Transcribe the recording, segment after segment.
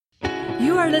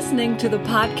are listening to the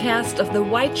podcast of the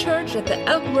White Church at the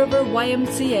Elk River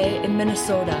YMCA in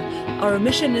Minnesota. Our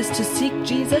mission is to seek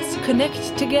Jesus,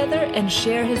 connect together, and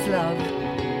share his love.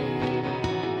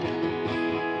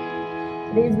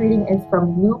 Today's reading is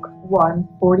from Luke 1,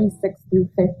 46 through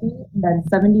 50, then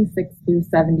 76 through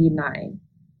 79.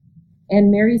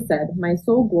 And Mary said, "My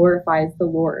soul glorifies the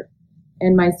Lord,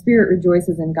 and my spirit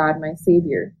rejoices in God my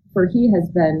Savior, for he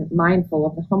has been mindful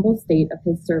of the humble state of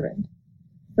his servant.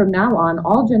 From now on,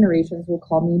 all generations will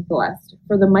call me blessed,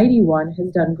 for the Mighty One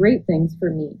has done great things for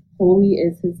me. Holy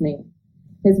is his name.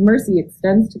 His mercy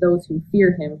extends to those who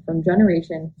fear him from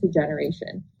generation to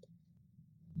generation.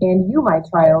 And you, my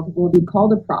child, will be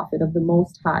called a prophet of the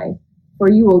Most High, for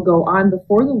you will go on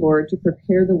before the Lord to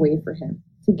prepare the way for him,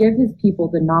 to give his people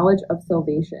the knowledge of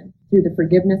salvation through the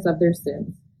forgiveness of their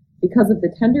sins, because of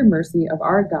the tender mercy of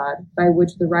our God, by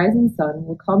which the rising sun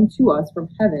will come to us from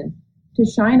heaven, to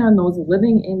shine on those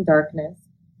living in darkness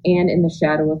and in the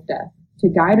shadow of death, to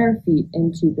guide our feet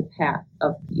into the path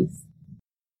of peace."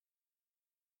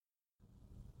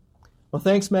 Well,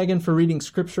 thanks, Megan, for reading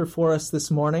scripture for us this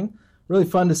morning. Really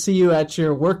fun to see you at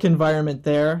your work environment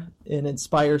there in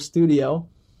Inspire Studio.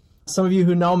 Some of you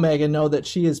who know Megan know that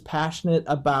she is passionate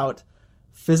about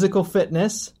physical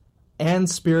fitness and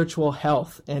spiritual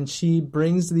health, and she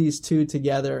brings these two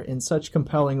together in such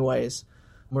compelling ways.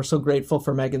 We're so grateful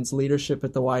for Megan's leadership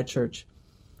at the Y Church.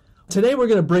 Today we're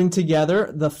going to bring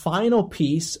together the final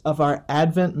piece of our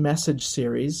Advent message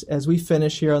series as we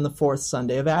finish here on the fourth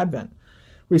Sunday of Advent.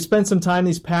 We've spent some time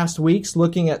these past weeks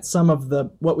looking at some of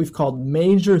the what we've called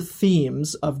major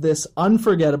themes of this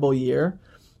unforgettable year,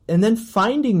 and then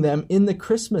finding them in the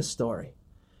Christmas story.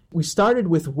 We started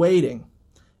with waiting,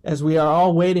 as we are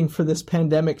all waiting for this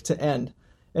pandemic to end.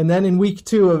 And then in week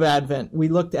 2 of Advent, we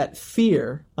looked at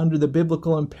fear under the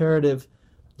biblical imperative,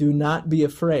 do not be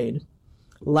afraid.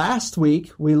 Last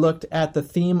week, we looked at the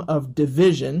theme of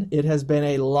division. It has been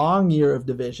a long year of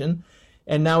division.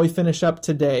 And now we finish up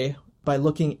today by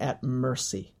looking at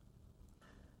mercy.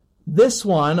 This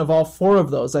one, of all 4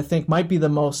 of those, I think might be the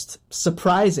most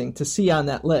surprising to see on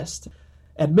that list.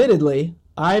 Admittedly,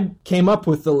 I came up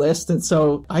with the list, and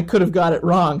so I could have got it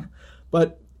wrong.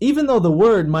 But even though the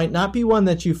word might not be one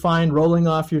that you find rolling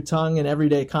off your tongue in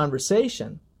everyday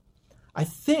conversation, I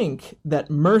think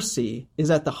that mercy is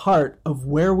at the heart of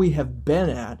where we have been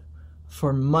at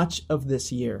for much of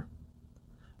this year.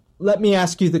 Let me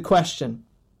ask you the question,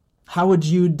 how would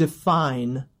you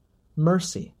define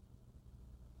mercy?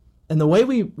 And the way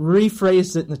we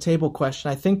rephrased it in the table question,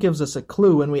 I think gives us a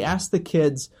clue when we ask the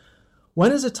kids,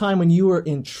 when is a time when you were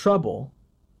in trouble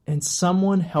and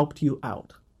someone helped you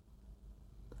out?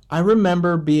 I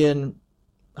remember being,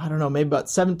 maybe about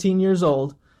 17 years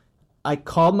old. I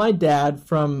called my dad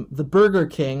from the Burger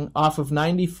King off of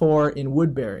 94 in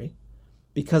Woodbury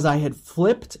because I had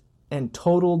flipped and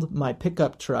totaled my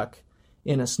pickup truck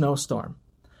in a snowstorm.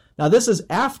 Now, this is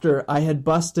after I had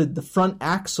busted the front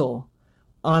axle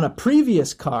on a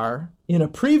previous car in a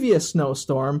previous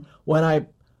snowstorm when I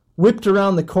whipped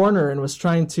around the corner and was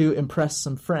trying to impress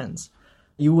some friends.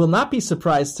 You will not be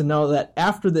surprised to know that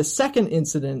after this second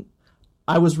incident,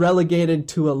 I was relegated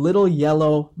to a little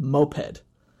yellow moped,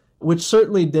 which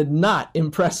certainly did not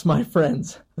impress my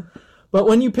friends. But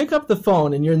when you pick up the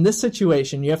phone and you're in this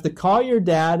situation, you have to call your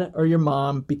dad or your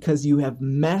mom because you have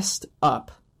messed up.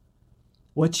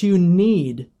 What you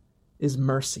need is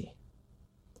mercy.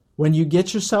 When you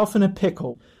get yourself in a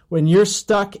pickle, when you're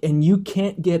stuck and you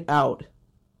can't get out,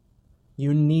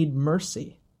 you need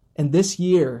mercy. And this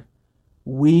year,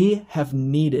 we have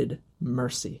needed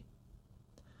mercy.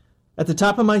 At the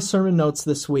top of my sermon notes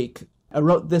this week, I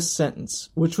wrote this sentence,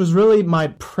 which was really my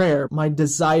prayer, my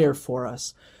desire for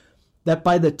us, that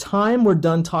by the time we're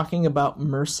done talking about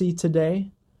mercy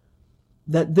today,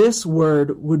 that this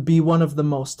word would be one of the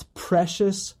most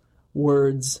precious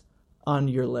words on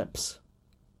your lips.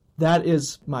 That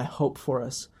is my hope for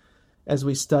us as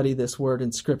we study this word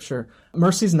in Scripture.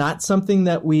 Mercy is not something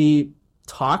that we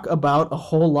talk about a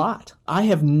whole lot. I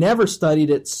have never studied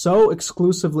it so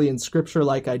exclusively in Scripture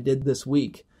like I did this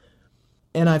week.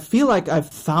 And I feel like I've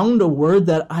found a word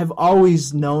that I've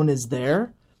always known is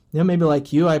there. Maybe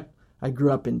like you, I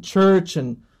grew up in church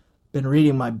and been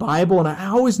reading my Bible, and I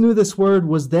always knew this word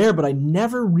was there, but I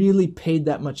never really paid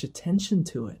that much attention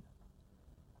to it.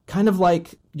 Kind of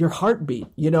like your heartbeat,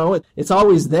 it's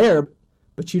always there,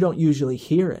 but you don't usually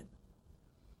hear it.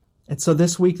 And so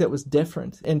this week that was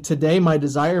different. And today my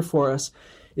desire for us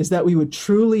is that we would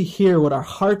truly hear what our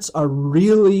hearts are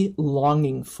really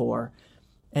longing for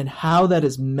and how that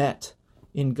is met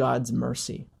in God's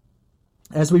mercy.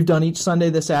 As we've done each Sunday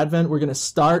this Advent, we're going to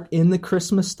start in the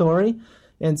Christmas story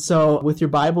And so with your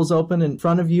Bibles open in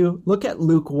front of you, look at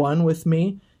Luke 1 with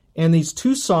me. And these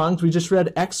two songs, we just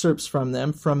read excerpts from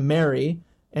them, from Mary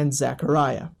and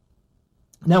Zechariah.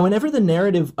 Now, whenever the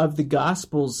narrative of the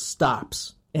Gospels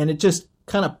stops, and it just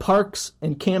kind of parks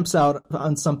and camps out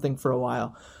on something for a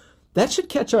while, that should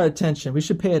catch our attention. We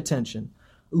should pay attention.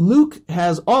 Luke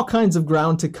has all kinds of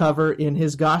ground to cover in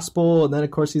his Gospel, and then,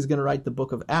 of course, he's going to write the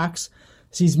book of Acts.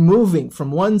 So he's moving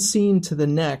from one scene to the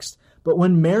next. But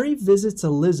when Mary visits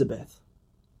Elizabeth,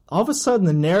 all of a sudden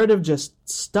the narrative just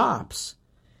stops,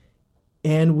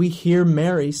 and we hear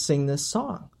Mary sing this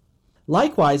song.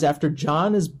 Likewise, after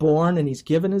John is born and he's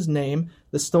given his name,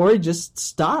 the story just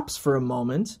stops for a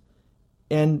moment,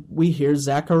 and we hear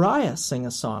Zechariah sing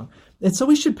a song. And so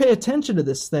we should pay attention to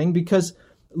this thing, because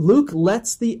Luke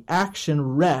lets the action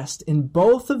rest in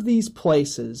both of these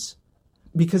places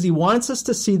because he wants us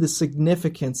to see the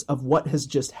significance of what has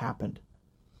just happened.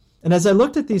 And as I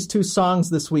looked at these two songs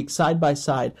this week side by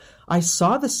side, I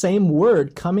saw the same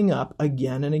word coming up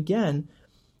again and again,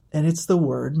 and it's the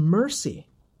word mercy.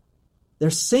 They're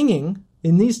singing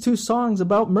in these two songs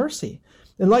about mercy.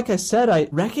 And like I said, I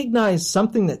recognized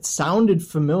something that sounded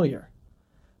familiar,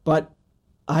 but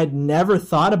I'd never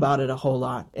thought about it a whole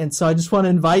lot. And so I just want to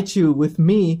invite you with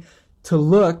me to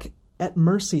look at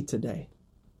mercy today.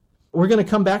 We're going to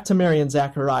come back to Mary and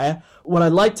Zechariah. What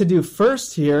I'd like to do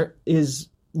first here is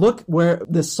look where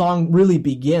this song really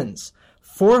begins.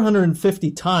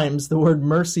 450 times the word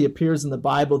mercy appears in the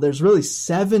Bible. There's really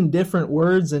 7 different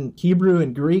words in Hebrew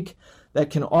and Greek that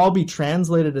can all be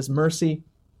translated as mercy.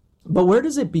 But where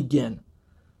does it begin?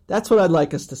 That's what I'd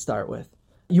like us to start with.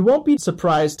 You won't be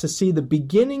surprised to see the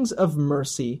beginnings of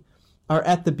mercy are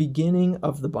at the beginning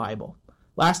of the Bible.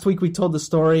 Last week we told the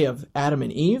story of Adam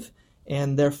and Eve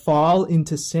and their fall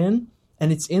into sin,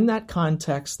 and it's in that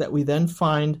context that we then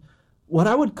find what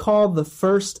I would call the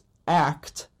first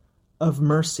act of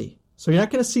mercy. So you're not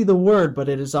going to see the word, but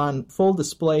it is on full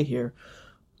display here.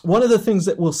 One of the things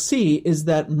that we'll see is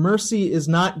that mercy is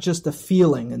not just a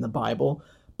feeling in the Bible,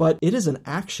 but it is an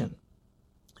action.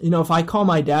 You know, if I call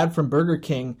my dad from Burger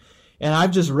King and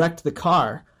I've just wrecked the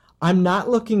car, I'm not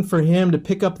looking for him to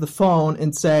pick up the phone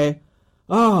and say,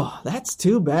 "Oh, that's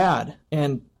too bad,"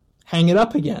 and hang it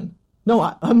up again.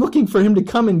 No, I'm looking for him to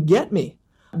come and get me.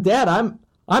 "Dad,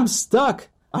 I'm stuck.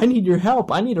 I need your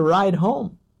help. I need a ride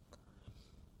home."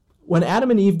 When Adam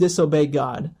and Eve disobey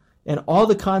God and all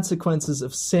the consequences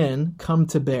of sin come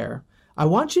to bear, I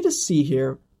want you to see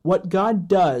here what God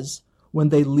does when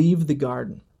they leave the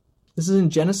garden. This is in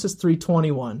Genesis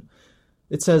 3:21.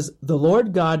 It says, "The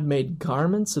Lord God made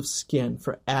garments of skin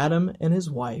for Adam and his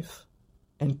wife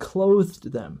and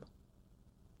clothed them."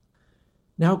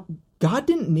 Now, God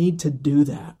didn't need to do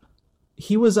that.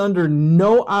 He was under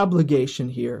no obligation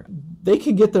here. They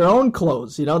could get their own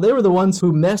clothes. You know, they were the ones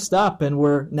who messed up and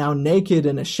were now naked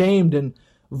and ashamed and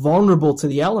vulnerable to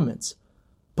the elements.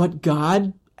 But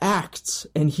God acts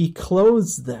and he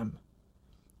clothes them.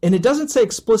 And it doesn't say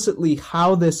explicitly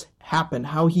how this happened,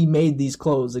 how he made these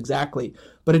clothes exactly.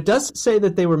 But it does say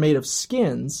that they were made of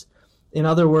skins. In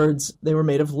other words, they were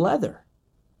made of leather.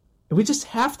 And we just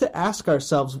have to ask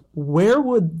ourselves, where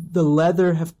would the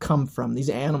leather have come from, these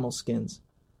animal skins?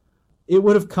 It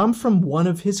would have come from one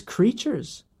of his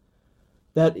creatures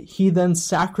that he then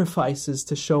sacrifices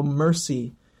to show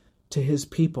mercy to his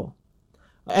people.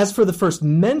 As for the first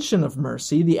mention of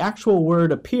mercy, the actual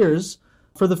word appears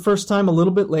for the first time a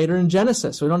little bit later in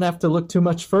Genesis. We don't have to look too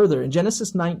much further. In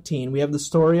Genesis 19, we have the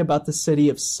story about the city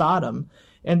of Sodom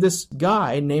and this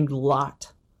guy named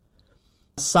Lot.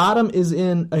 Sodom is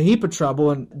in a heap of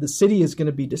trouble and the city is going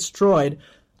to be destroyed,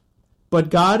 but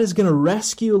God is going to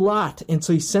rescue Lot. And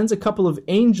so he sends a couple of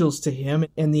angels to him,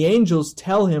 and the angels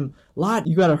tell him, "Lot,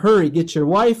 you got to hurry, get your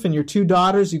wife and your 2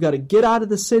 daughters. You got to get out of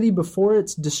the city before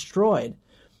it's destroyed."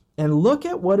 And look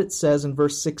at what it says in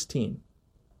verse 16.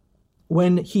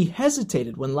 When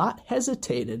Lot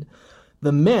hesitated,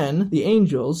 the men, the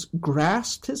angels,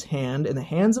 grasped his hand and the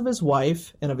hands of his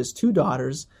wife and of his 2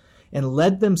 daughters and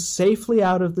led them safely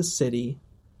out of the city,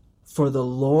 for the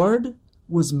Lord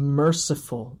was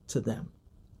merciful to them.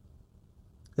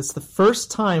 It's the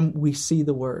first time we see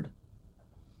the word.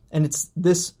 And it's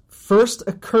this first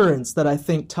occurrence that I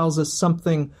think tells us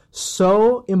something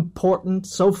so important,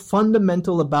 so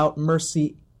fundamental about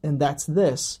mercy, and that's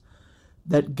this: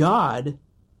 that God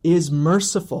is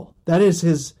merciful. That is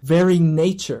his very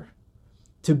nature,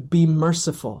 to be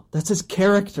merciful. That's his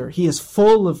character. He is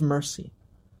full of mercy.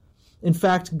 In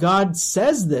fact, God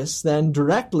says this then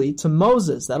directly to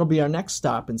Moses. That'll be our next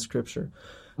stop in Scripture.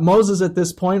 Moses, at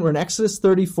this point, we're in Exodus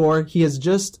 34. He has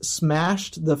just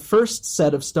smashed the first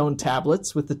set of stone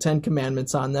tablets with the 10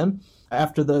 Commandments on them.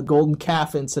 after the golden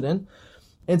calf incident.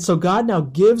 And so God now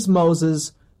gives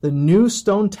Moses the new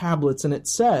stone tablets, and it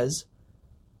says,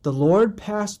 "The Lord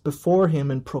passed before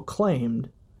him and proclaimed,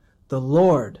 'The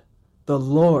Lord,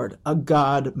 a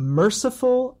God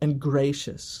merciful and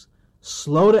gracious,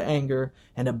 slow to anger,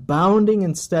 and abounding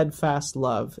in steadfast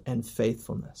love and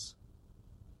faithfulness.'"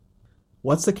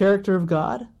 What's the character of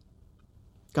God?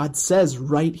 God says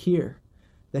right here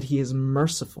that he is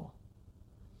merciful.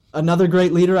 Another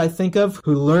great leader I think of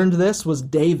who learned this was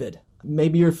David.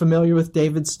 Maybe you're familiar with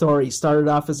David's story. He started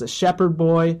off as a shepherd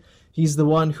boy. He's the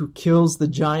one who kills the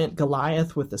giant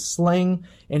Goliath with a sling,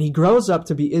 and he grows up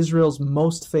to be Israel's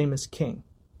most famous king.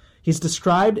 He's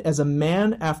described as a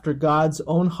man after God's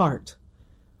own heart.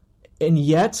 And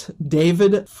yet,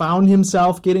 David found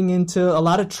himself getting into a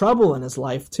lot of trouble in his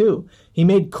life, too. He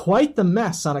made quite the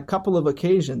mess on a couple of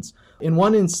occasions. In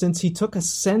one instance, he took a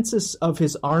census of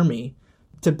his army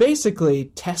to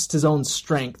basically test his own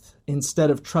strength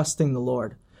instead of trusting the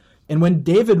Lord. And when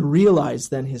David realized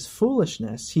then his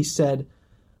foolishness, he said,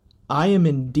 "I am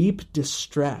in deep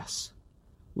distress.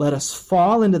 Let us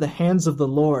fall into the hands of the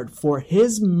Lord, for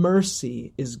his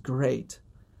mercy is great.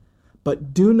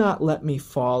 But do not let me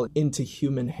fall into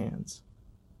human hands."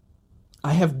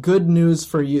 I have good news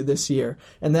for you this year,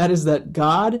 and that is that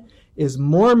God is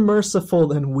more merciful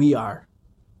than we are.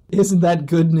 Isn't that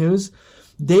good news?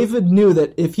 David knew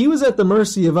that if he was at the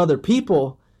mercy of other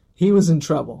people, he was in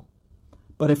trouble.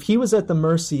 But if he was at the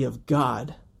mercy of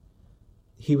God,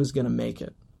 he was going to make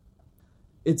it.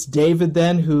 It's David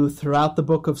then who, throughout the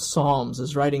book of Psalms,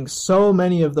 is writing so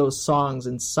many of those songs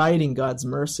inciting God's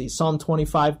mercy. Psalm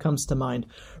 25 comes to mind.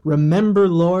 "Remember,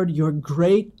 Lord, your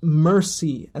great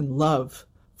mercy and love,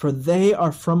 for they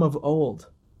are from of old."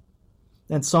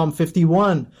 And Psalm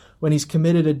 51, when he's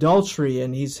committed adultery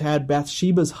and he's had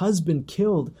Bathsheba's husband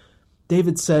killed,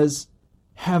 David says,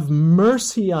 "Have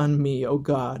mercy on me, O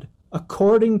God,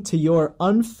 according to your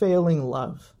unfailing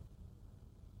love."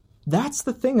 That's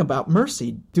the thing about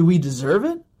mercy. Do we deserve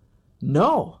it?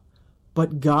 No.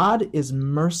 But God is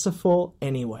merciful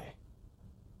anyway.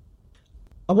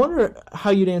 I wonder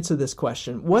how you'd answer this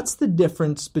question. What's the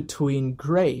difference between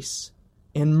grace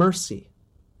and mercy?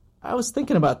 I was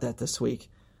thinking about that this week.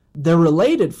 They're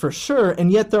related for sure,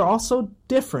 and yet they're also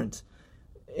different.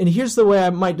 And here's the way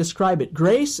I might describe it.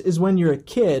 Grace is when you're a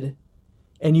kid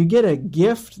and you get a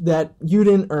gift that you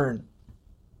didn't earn.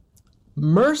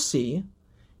 Mercy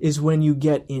is when you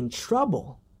get in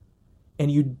trouble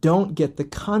and you don't get the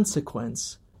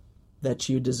consequence that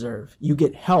you deserve. You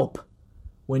get help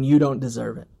when you don't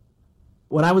deserve it.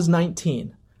 When I was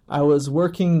 19, I was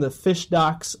working the fish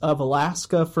docks of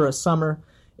Alaska for a summer,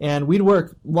 and we'd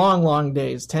work long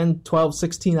days, 10, 12,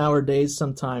 16-hour days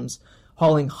sometimes,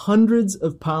 hauling hundreds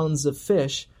of pounds of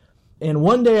fish. And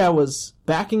one day I was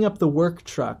backing up the work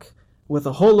truck with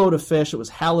a whole load of fish. It was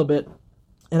halibut.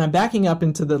 And I'm backing up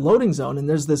into the loading zone, and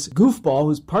there's this goofball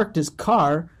who's parked his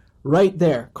car right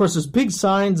there. Of course, there's big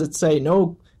signs that say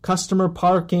no customer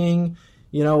parking,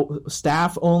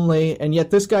 staff only, and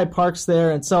yet this guy parks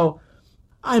there. And so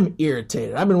I'm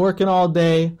irritated. I've been working all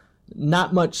day,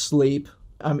 not much sleep.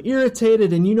 I'm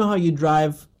irritated, and you know how you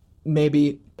drive,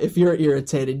 maybe if you're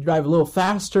irritated, you drive a little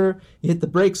faster, you hit the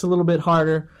brakes a little bit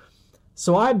harder.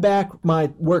 So I back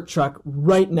my work truck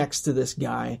right next to this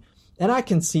guy, and I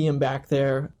can see him back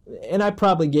there, and I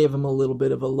probably gave him a little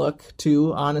bit of a look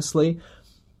too, honestly.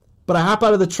 But I hop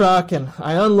out of the truck, and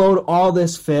I unload all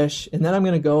this fish, and then I'm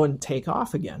going to go and take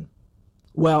off again.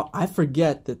 Well, I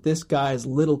forget that this guy's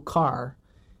little car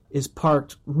is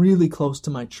parked really close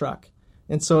to my truck.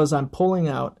 And so as I'm pulling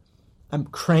out, I'm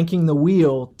cranking the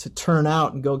wheel to turn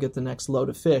out and go get the next load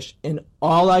of fish. And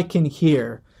all I can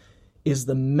hear is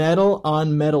the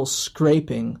metal-on-metal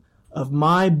scraping of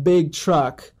my big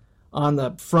truck on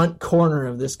the front corner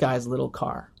of this guy's little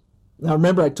car. Now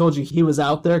remember, I told you he was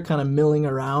out there kind of milling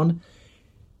around.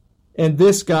 And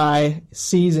this guy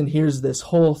sees and hears this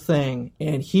whole thing,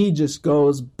 and he just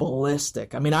goes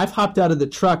ballistic. I mean, I've hopped out of the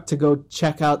truck to go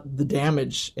check out the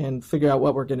damage and figure out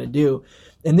what we're going to do.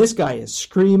 And this guy is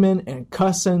screaming and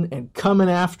cussing and coming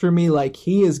after me like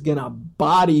he is going to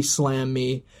body slam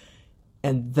me.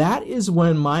 And that is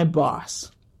when my boss,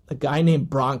 a guy named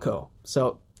Bronco,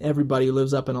 so everybody who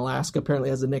lives up in Alaska apparently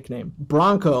has a nickname,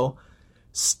 Bronco,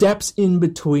 steps in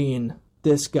between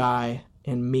this guy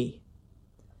and me.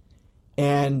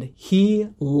 And he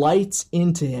lights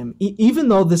into him, even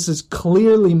though this is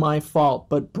clearly my fault,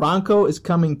 but Bronco is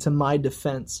coming to my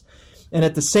defense. And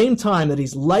at the same time that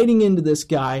he's lighting into this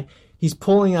guy, he's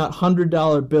pulling out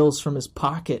 $100 bills from his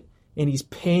pocket, and he's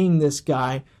paying this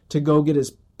guy to go get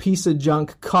his piece of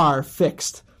junk car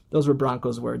fixed. Those were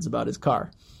Bronco's words about his car.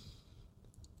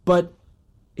 But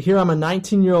here I'm a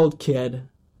 19-year-old kid.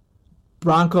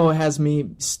 Bronco has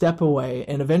me step away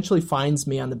and eventually finds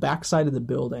me on the backside of the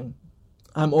building.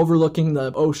 I'm overlooking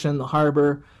the ocean, the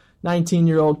harbor,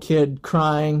 19-year-old kid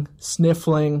crying,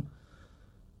 sniffling,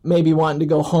 maybe wanting to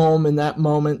go home in that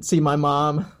moment, see my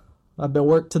mom. I've been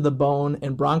worked to the bone,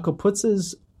 and Bronco puts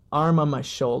his arm on my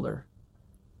shoulder.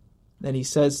 And he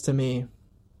says to me,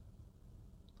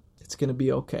 "It's going to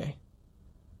be okay.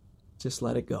 Just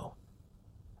let it go."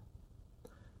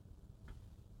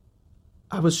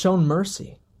 I was shown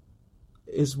mercy,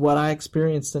 is what I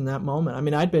experienced in that moment. I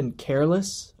mean, I'd been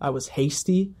careless. I was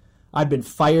hasty. I'd been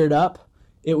fired up.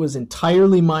 It was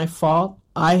entirely my fault.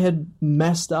 I had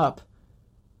messed up.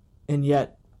 And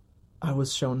yet, I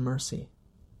was shown mercy.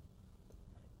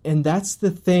 And that's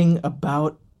the thing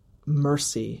about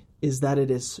mercy, is that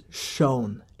it is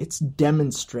shown. It's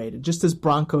demonstrated, just as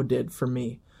Bronco did for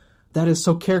me. That is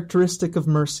so characteristic of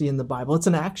mercy in the Bible. It's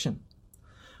an action.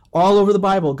 All over the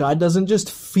Bible, God doesn't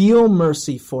just feel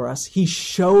mercy for us. He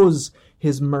shows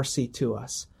his mercy to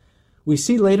us. We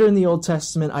see later in the Old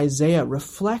Testament Isaiah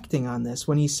reflecting on this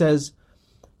when he says,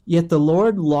 "Yet the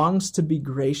Lord longs to be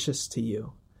gracious to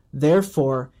you.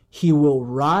 Therefore, he will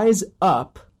rise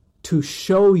up to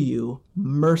show you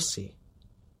mercy."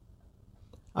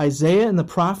 Isaiah and the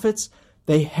prophets,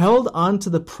 they held on to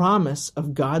the promise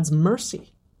of God's mercy.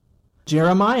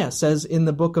 Jeremiah says in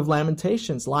the book of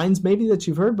Lamentations, lines maybe that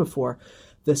you've heard before,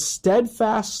 "The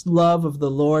steadfast love of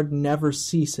the Lord never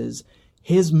ceases.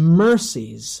 His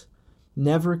mercies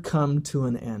never come to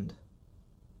an end."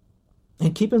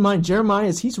 And keep in mind, Jeremiah,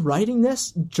 as he's writing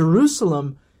this,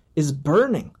 Jerusalem is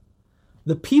burning.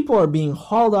 The people are being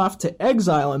hauled off to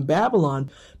exile in Babylon,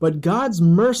 but God's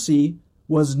mercy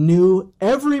was new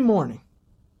every morning.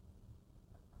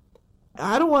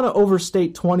 I don't want to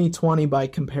overstate 2020 by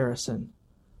comparison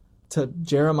to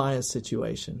Jeremiah's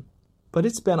situation, but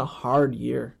it's been a hard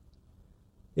year.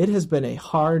 It has been a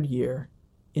hard year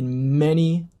in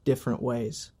many different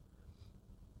ways.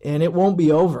 And it won't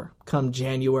be over come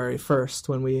January 1st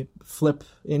when we flip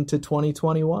into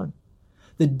 2021.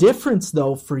 The difference,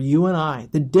 though, for you and I,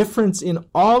 the difference in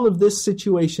all of this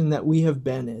situation that we have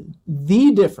been in,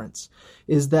 the difference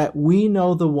is that we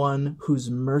know the one whose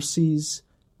mercies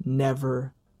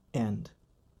never end.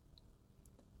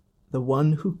 The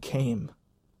one who came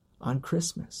on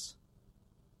Christmas.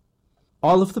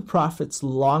 All of the prophets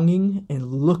longing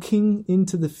and looking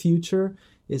into the future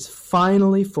is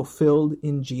finally fulfilled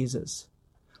in Jesus.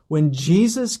 When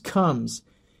Jesus comes,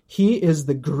 he is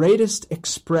the greatest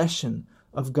expression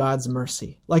of God's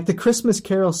mercy. Like the Christmas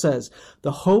carol says,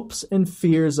 "The hopes and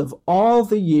fears of all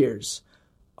the years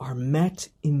are met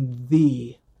in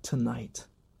thee tonight."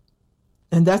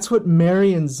 And that's what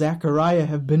Mary and Zechariah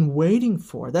have been waiting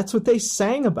for. That's what they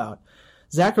sang about.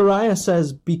 Zechariah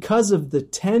says, "Because of the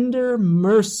tender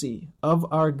mercy of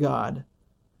our God,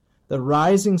 the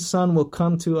rising sun will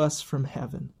come to us from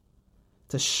heaven,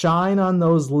 to shine on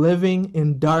those living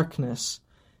in darkness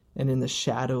and in the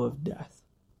shadow of death."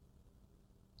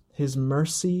 His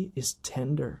mercy is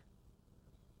tender.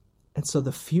 And so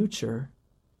the future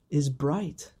is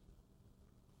bright.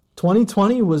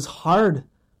 2020 was hard,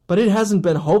 but it hasn't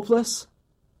been hopeless.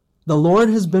 The Lord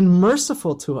has been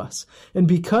merciful to us. And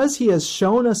because he has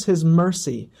shown us his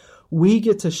mercy, we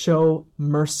get to show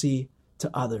mercy to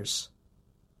others.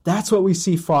 That's what we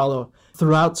see follow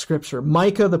throughout Scripture.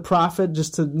 Micah the prophet,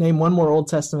 just to name one more Old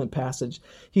Testament passage,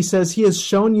 he says, "He has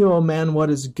shown you, O man, what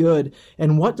is good.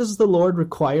 And what does the Lord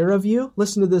require of you?"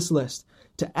 Listen to this list.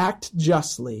 "To act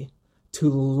justly, to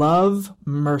love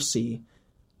mercy,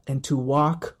 and to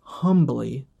walk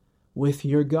humbly with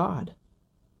your God."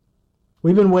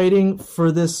 We've been waiting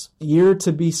for this year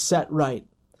to be set right.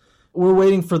 We're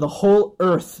waiting for the whole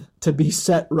earth to be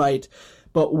set right.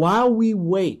 But while we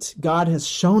wait, God has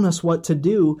shown us what to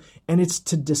do, and it's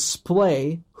to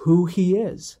display who he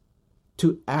is,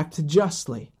 to act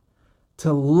justly,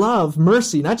 to love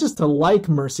mercy, not just to like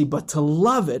mercy, but to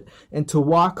love it, and to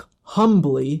walk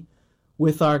humbly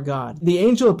with our God. The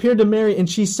angel appeared to Mary, and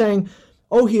she's saying,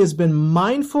 "Oh, he has been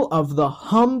mindful of the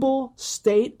humble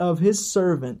state of his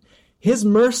servant. His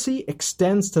mercy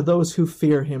extends to those who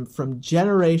fear him from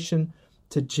generation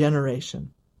to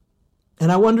generation."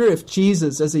 And I wonder if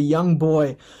Jesus, as a young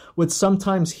boy, would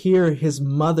sometimes hear his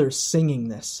mother singing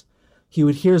this. He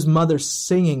would hear his mother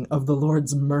singing of the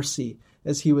Lord's mercy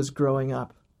as he was growing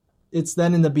up. It's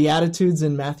then in the Beatitudes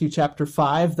in Matthew chapter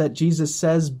 5 that Jesus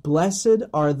says, "Blessed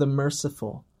are the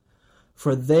merciful,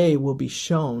 for they will be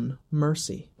shown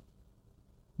mercy."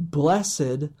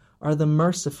 Blessed are the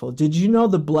merciful. Did you know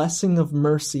the blessing of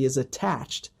mercy is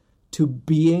attached to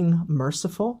being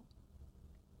merciful?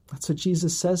 That's what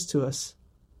Jesus says to us.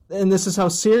 And this is how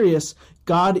serious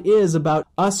God is about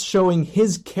us showing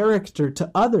his character to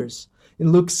others.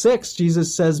 In Luke 6,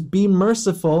 Jesus says, be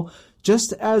merciful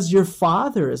just as your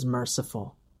Father is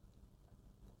merciful.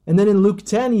 And then in Luke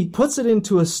 10, he puts it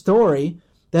into a story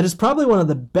that is probably one of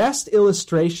the best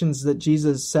illustrations that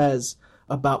Jesus says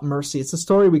about mercy. It's a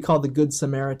story we call the Good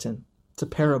Samaritan. It's a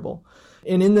parable.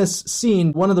 And in this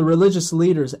scene, one of the religious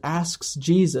leaders asks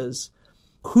Jesus,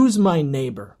 who's my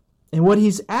neighbor? And what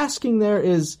he's asking there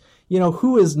is,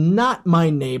 who is not my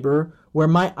neighbor, where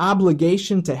my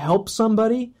obligation to help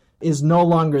somebody is no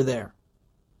longer there.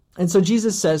 And so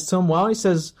Jesus says to him, he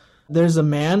says, there's a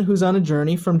man who's on a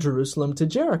journey from Jerusalem to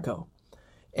Jericho.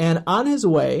 And on his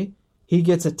way, he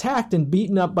gets attacked and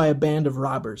beaten up by a band of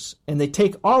robbers. And they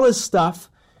take all his stuff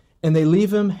and they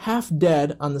leave him half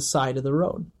dead on the side of the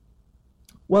road.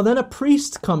 Well, then a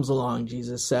priest comes along,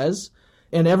 Jesus says,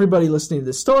 and everybody listening to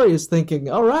this story is thinking,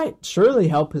 all right, surely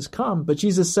help has come. But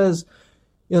Jesus says,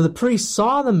 the priest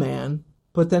saw the man,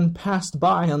 but then passed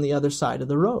by on the other side of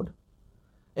the road.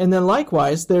 And then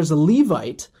likewise, there's a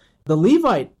Levite. The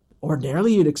Levite,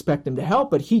 ordinarily you'd expect him to help,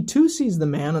 but he too sees the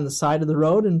man on the side of the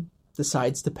road and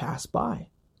decides to pass by.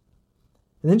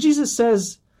 And then Jesus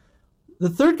says, the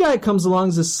third guy comes along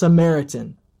as a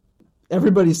Samaritan.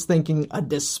 Everybody's thinking, a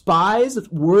despised,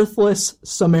 worthless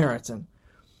Samaritan.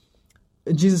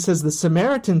 And Jesus says, the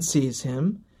Samaritan sees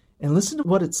him, and listen to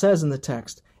what it says in the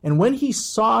text. And when he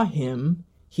saw him,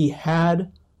 he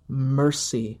had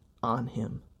mercy on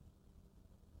him.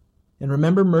 And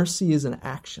remember, mercy is an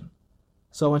action.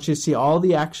 So I want you to see all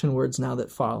the action words now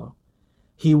that follow.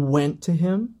 He went to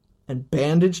him and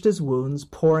bandaged his wounds,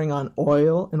 pouring on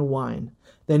oil and wine.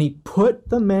 Then he put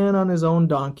the man on his own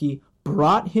donkey,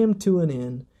 brought him to an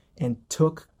inn, and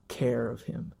took care of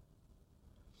him.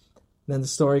 Then the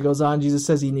story goes on. Jesus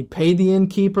says he paid the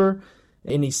innkeeper,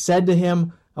 and he said to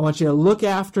him, I want you to look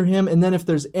after him, and then if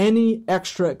there's any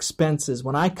extra expenses,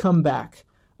 when I come back,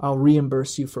 I'll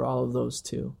reimburse you for all of those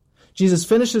too. Jesus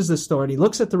finishes the story, and he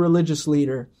looks at the religious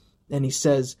leader, and he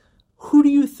says, who do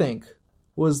you think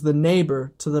was the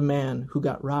neighbor to the man who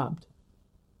got robbed?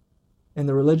 And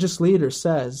the religious leader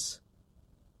says,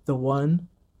 the one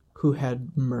who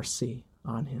had mercy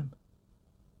on him.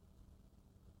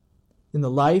 In the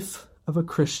life of a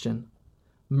Christian,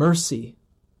 mercy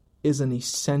is an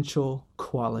essential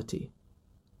quality.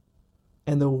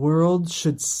 And the world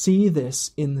should see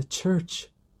this in the church.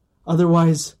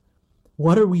 Otherwise,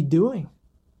 what are we doing?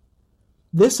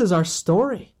 This is our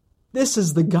story. This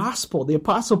is the gospel. The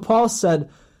Apostle Paul said,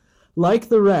 like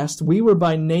the rest, we were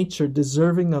by nature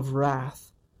deserving of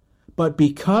wrath. But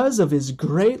because of his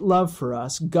great love for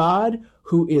us, God,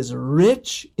 who is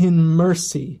rich in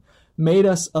mercy, made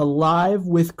us alive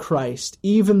with Christ,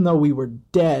 even though we were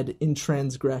dead in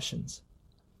transgressions.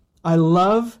 I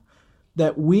love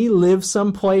that we live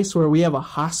someplace where we have a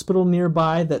hospital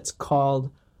nearby that's called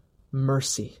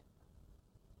Mercy.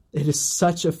 It is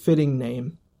such a fitting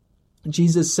name.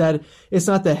 Jesus said, it's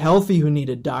not the healthy who need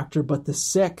a doctor, but the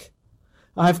sick.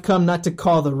 I've come not to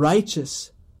call the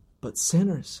righteous, but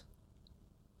sinners.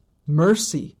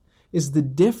 Mercy is the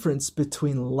difference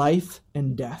between life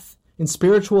and death. In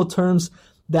spiritual terms,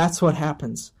 that's what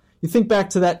happens. You think back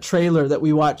to that trailer that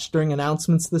we watched during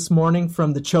announcements this morning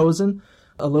from The Chosen,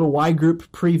 a little Y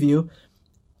group preview.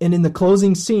 And in the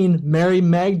closing scene, Mary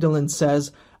Magdalene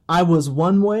says, I was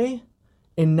one way,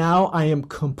 and now I am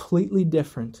completely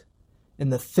different.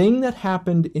 And the thing that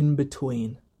happened in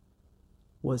between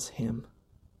was him.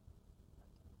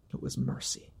 It was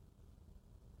mercy.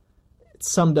 It's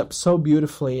summed up so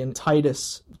beautifully in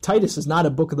Titus. Titus is not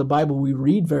a book of the Bible we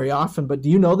read very often, but do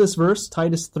you know this verse,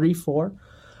 Titus 3:4?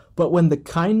 But when the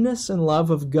kindness and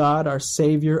love of God our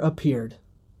Savior appeared,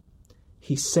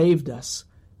 he saved us,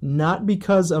 not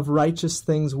because of righteous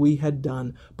things we had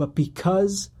done, but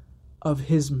because of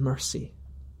his mercy.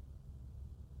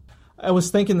 I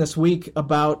was thinking this week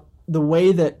about the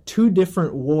way that two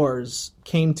different wars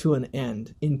came to an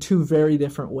end in two very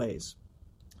different ways.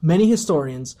 Many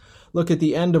historians look at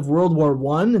the end of World War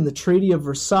I and the Treaty of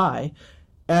Versailles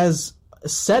as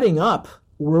setting up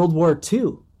World War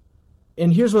II.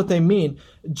 And here's what they mean.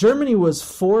 Germany was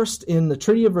forced in the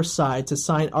Treaty of Versailles to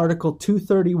sign Article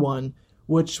 231,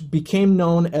 which became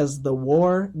known as the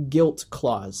War Guilt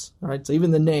Clause. All right, so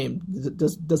even the name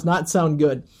does not sound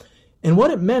good. And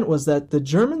what it meant was that the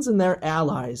Germans and their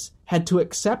allies had to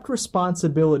accept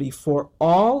responsibility for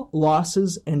all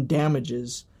losses and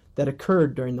damages that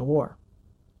occurred during the war.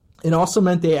 It also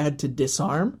meant they had to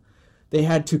disarm, they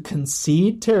had to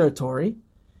concede territory,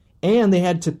 and they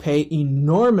had to pay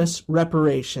enormous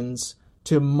reparations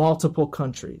to multiple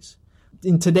countries.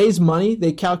 In today's money,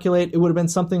 they calculate it would have been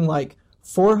something like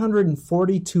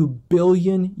 442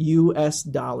 billion US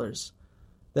dollars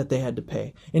that they had to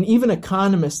pay. And even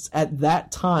economists at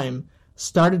that time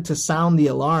started to sound the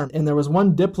alarm. And there was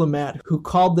one diplomat who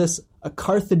called this a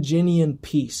Carthaginian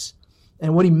peace.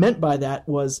 And what he meant by that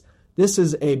was this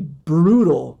is a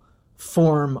brutal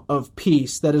form of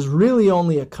peace that is really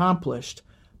only accomplished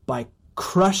by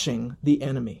crushing the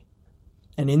enemy.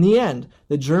 And in the end,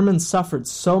 the Germans suffered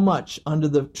so much under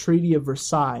the Treaty of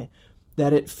Versailles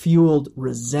that it fueled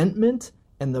resentment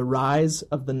and the rise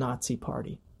of the Nazi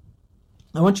Party.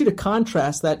 I want you to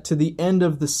contrast that to the end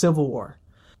of the Civil War.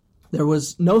 There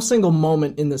was no single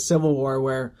moment in the Civil War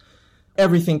where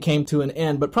everything came to an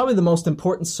end, but probably the most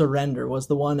important surrender was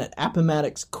the one at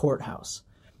Appomattox Courthouse.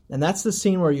 And that's the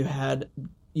scene where you had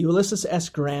Ulysses S.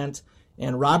 Grant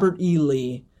and Robert E.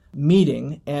 Lee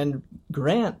meeting, and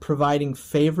Grant providing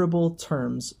favorable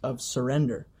terms of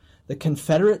surrender. The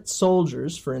Confederate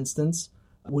soldiers, for instance,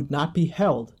 would not be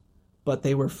held, but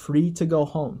they were free to go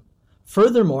home.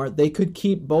 Furthermore, they could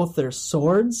keep both their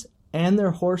swords and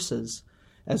their horses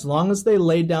as long as they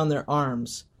laid down their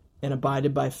arms and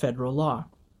abided by federal law.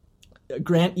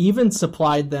 Grant even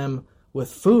supplied them with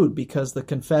food because the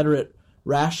Confederate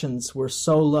rations were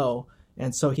so low,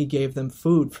 and so he gave them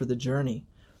food for the journey.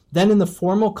 Then in the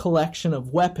formal collection of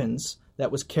weapons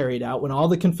that was carried out, when all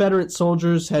the Confederate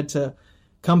soldiers had to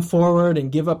come forward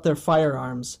and give up their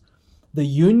firearms, the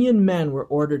Union men were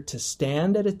ordered to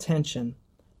stand at attention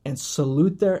and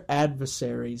salute their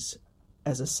adversaries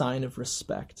as a sign of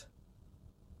respect.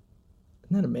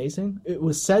 Isn't that amazing? It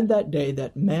was said that day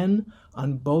that men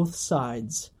on both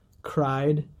sides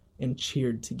cried and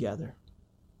cheered together.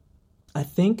 I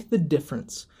think the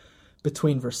difference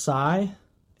between Versailles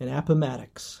and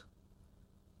Appomattox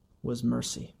was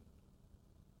mercy.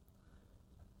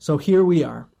 So here we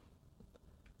are,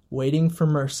 waiting for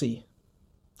mercy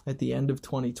at the end of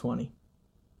 2020.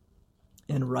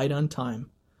 And right on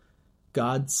time,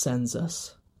 God sends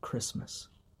us Christmas.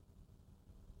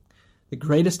 The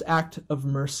greatest act of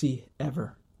mercy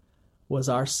ever was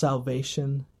our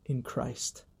salvation in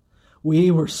Christ. We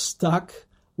were stuck,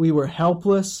 we were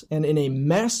helpless, and in a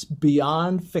mess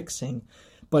beyond fixing.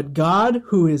 But God,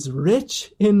 who is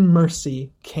rich in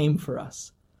mercy, came for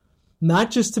us.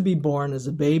 Not just to be born as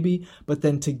a baby, but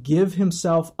then to give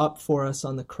himself up for us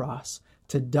on the cross,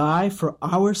 to die for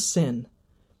our sin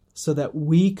so that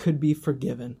we could be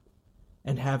forgiven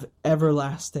and have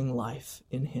everlasting life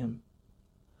in him.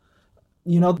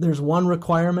 You know, there's one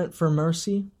requirement for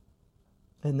mercy,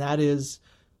 and that is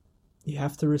you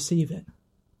have to receive it.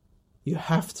 You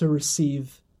have to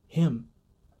receive him.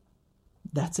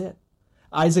 That's it.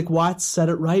 Isaac Watts said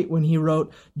it right when he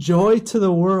wrote, "Joy to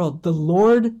the world, the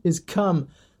Lord is come.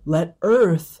 Let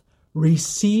earth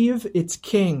receive its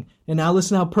king." And now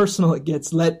listen how personal it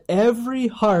gets. "Let every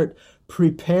heart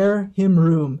prepare him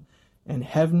room, and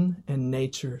heaven and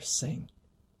nature sing."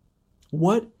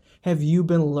 What have you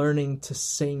been learning to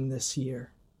sing this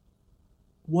year?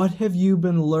 What have you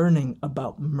been learning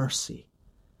about mercy?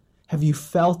 Have you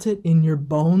felt it in your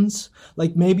bones?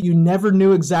 Like maybe you never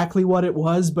knew exactly what it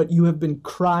was, but you have been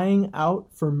crying out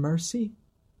for mercy?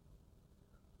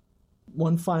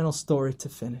 One final story to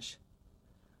finish.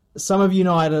 Some of you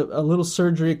know I had a little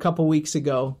surgery a couple weeks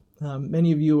ago.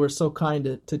 Many of you were so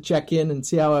kind to check in and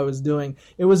see how I was doing.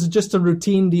 It was just a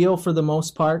routine deal for the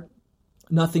most part.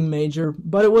 Nothing major,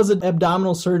 but it was an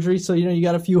abdominal surgery, so you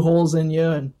got a few holes in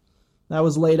you, and I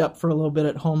was laid up for a little bit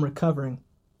at home recovering.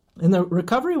 And the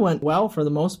recovery went well for the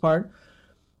most part,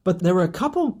 but there were a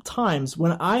couple times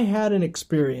when I had an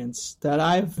experience that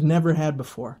I've never had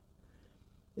before.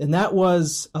 And that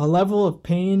was a level of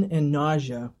pain and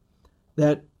nausea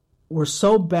that were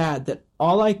so bad that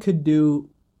all I could do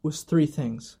was three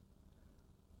things: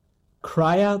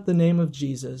 cry out the name of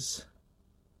Jesus,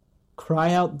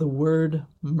 cry out the word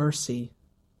mercy,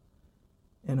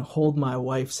 and hold my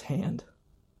wife's hand.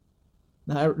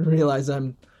 Now, I realize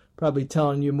I'm probably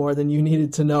telling you more than you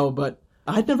needed to know, but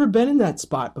I'd never been in that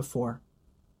spot before,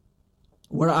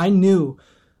 where I knew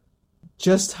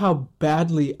just how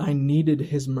badly I needed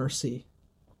his mercy.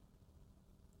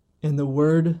 And the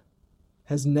word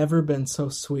has never been so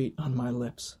sweet on my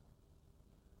lips.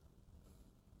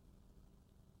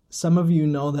 Some of you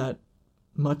know that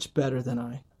much better than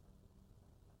I.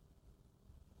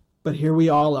 But here we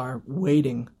all are,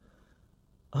 waiting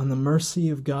on the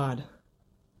mercy of God.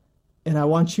 And I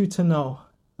want you to know,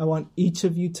 I want each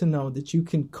of you to know that you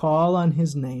can call on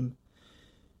his name.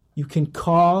 You can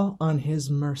call on his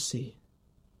mercy.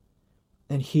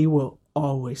 And he will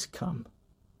always come.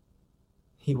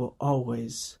 He will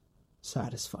always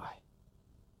satisfy.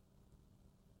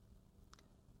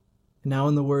 Now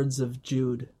in the words of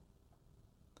Jude,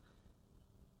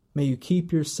 may you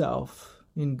keep yourself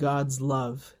in God's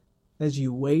love as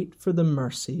you wait for the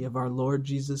mercy of our Lord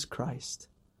Jesus Christ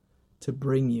to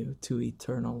bring you to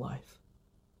eternal life.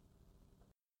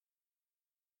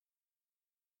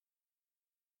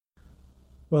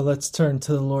 Well, let's turn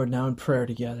to the Lord now in prayer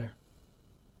together.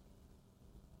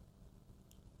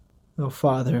 Oh,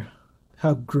 Father,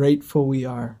 how grateful we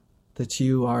are that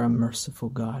you are a merciful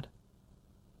God,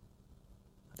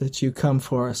 that you come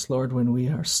for us, Lord, when we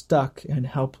are stuck and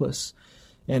helpless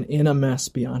and in a mess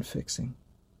beyond fixing.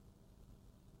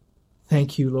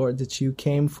 Thank you, Lord, that you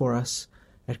came for us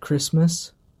at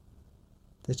Christmas,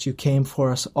 that you came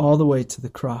for us all the way to the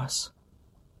cross,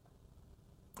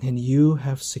 and you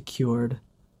have secured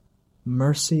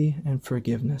mercy and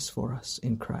forgiveness for us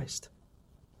in Christ.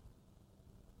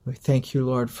 We thank you,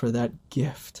 Lord, for that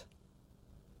gift,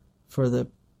 for the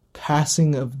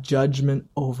passing of judgment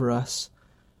over us,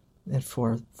 and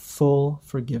for full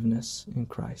forgiveness in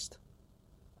Christ.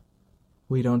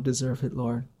 We don't deserve it,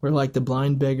 Lord. We're like the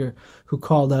blind beggar who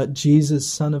called out,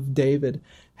 Jesus, Son of David,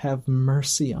 have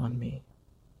mercy on me.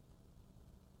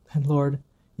 And Lord,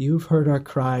 you've heard our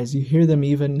cries. You hear them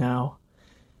even now.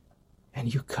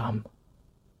 And you come.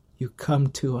 You come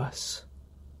to us.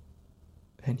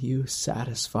 And you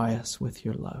satisfy us with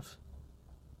your love.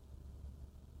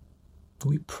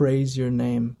 We praise your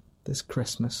name this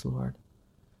Christmas, Lord.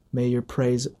 May your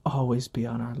praise always be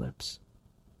on our lips.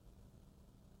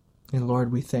 And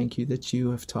Lord, we thank you that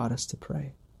you have taught us to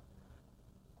pray.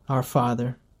 Our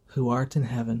Father, who art in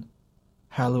heaven,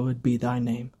 hallowed be thy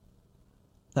name.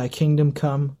 Thy kingdom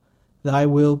come, thy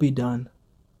will be done,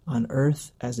 on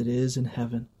earth as it is in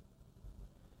heaven.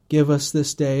 Give us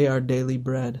this day our daily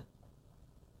bread,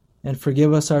 and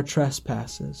forgive us our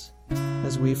trespasses,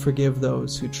 as we forgive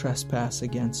those who trespass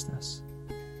against us.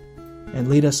 And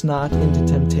lead us not into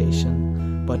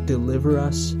temptation, but deliver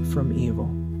us from evil.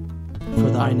 For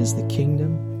thine is the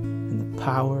kingdom, and the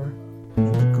power,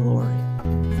 and the glory,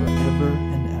 forever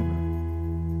and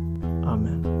ever.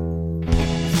 Amen.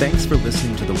 Thanks for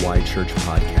listening to the Y Church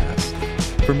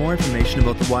podcast. For more information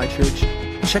about the Y Church,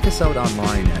 check us out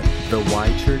online at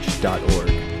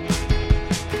theychurch.org.